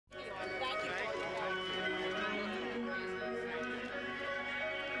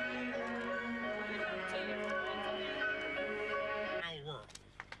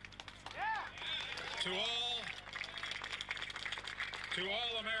To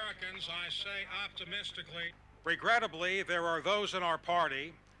all Americans, I say optimistically, regrettably, there are those in our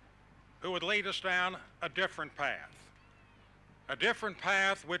party who would lead us down a different path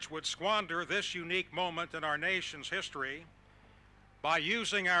which would squander this unique moment in our nation's history by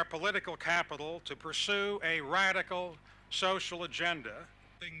using our political capital to pursue a radical social agenda,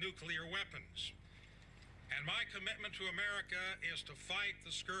 nuclear weapons. And my commitment to America is to fight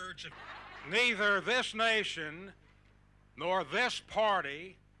the scourge of... Neither this nation nor this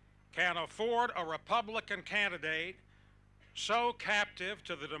party can afford a Republican candidate so captive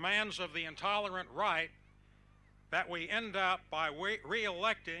to the demands of the intolerant right that we end up by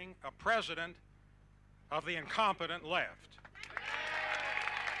re-electing a president of the incompetent left.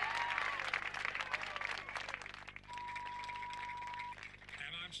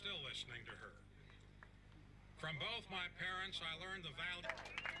 And I'm still listening to her. From both my parents, I learned the value.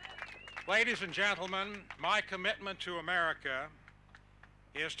 Ladies and gentlemen, my commitment to America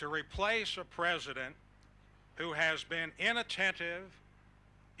is to replace a president who has been inattentive,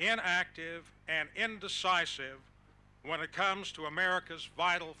 inactive, and indecisive when it comes to America's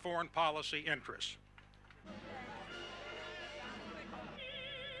vital foreign policy interests.